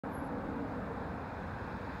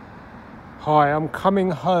Hi, I'm coming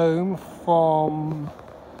home from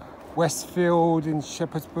Westfield in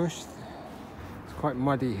Shepherd's Bush. It's quite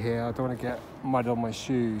muddy here. I don't want to get mud on my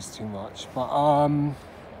shoes too much. But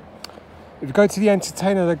if you go to the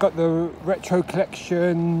Entertainer, they've got the Retro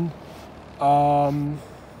Collection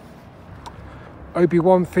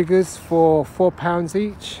Obi-Wan figures for £4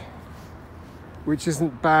 each, which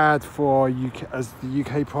isn't bad for the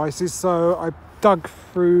UK prices. So I dug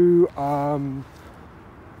through.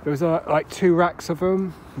 There was like 2 racks of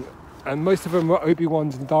them, and most of them were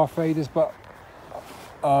Obi-Wans and Darth Vaders, but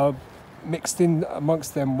mixed in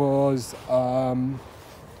amongst them was a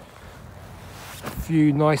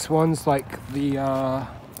few nice ones, like the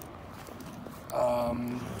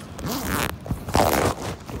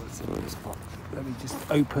let me just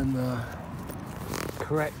open the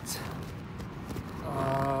correct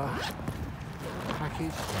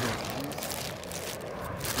package.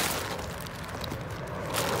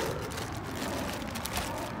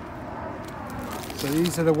 So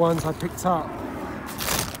these are the ones I picked up.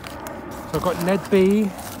 So I've got Ned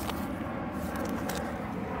B.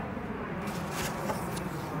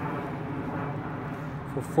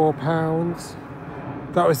 For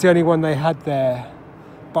 £4. That was the only one they had there.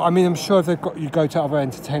 But I mean, I'm sure if you go to other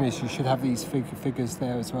entertainers, you should have these figures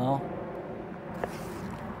there as well.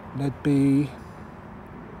 Ned B.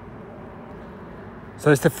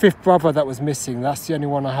 So it's the 5th brother that was missing. That's the only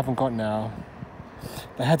one I haven't got now.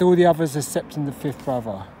 They had all the others except in the 5th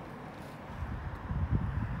brother.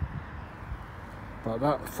 But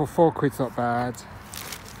that for £4's not bad.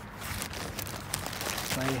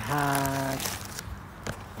 They had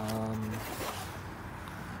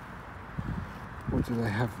what do they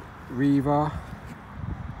have? Reva.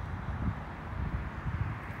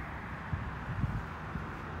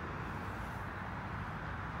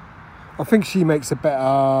 I think she makes a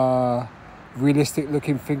better realistic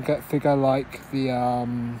looking figure like the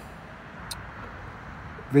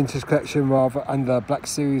Vintage Collection and the Black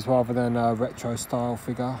Series rather than a retro style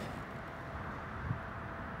figure.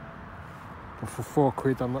 But for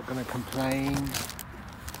 £4 I'm not going to complain.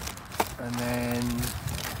 And then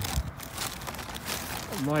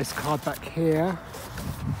a nice card back here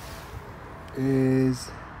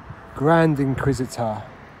is Grand Inquisitor.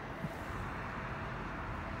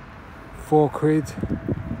 £4.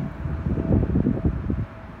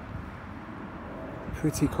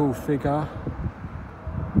 Pretty cool figure.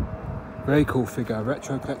 Very cool figure.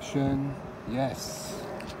 Retro Collection. Yes.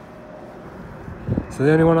 So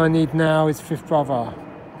the only one I need now is 5th brother.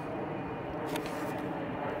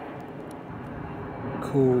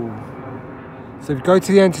 Cool. So if you go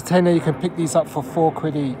to the Entertainer, you can pick these up for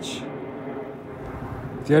 £4 each.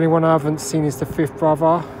 The only one I haven't seen is the 5th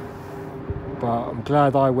brother, but I'm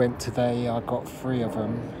glad I went today. I got 3 of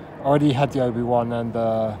them. I already had the Obi-Wan and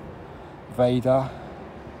the Vader.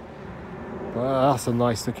 But that's a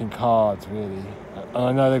nice looking card, really. And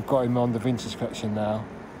I know they've got him on the Vintage Collection now.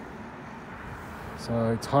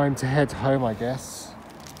 So time to head home, I guess.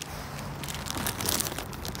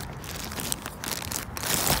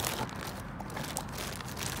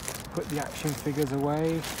 Put the action figures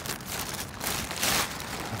away.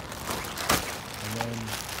 And then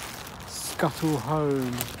scuttle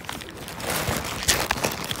home.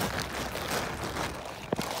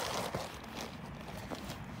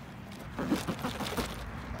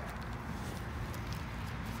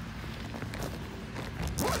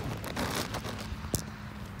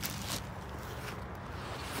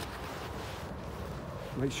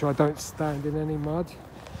 Make sure I don't stand in any mud.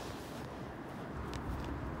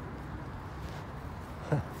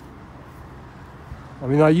 I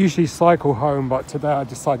mean, I usually cycle home, but today I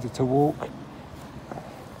decided to walk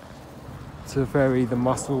to vary the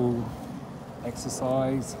muscle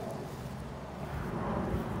exercise.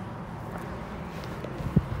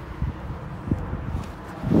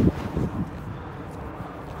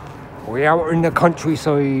 We're out in the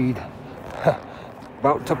countryside,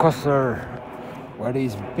 about to cross there. Where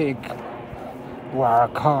these big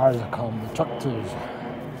cars come, tractors.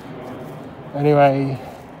 Anyway,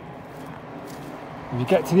 if you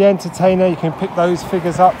get to the Entertainer, you can pick those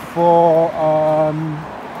figures up for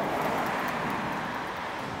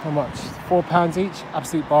how much? £4 each.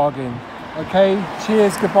 Absolute bargain. Okay,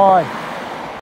 cheers, goodbye.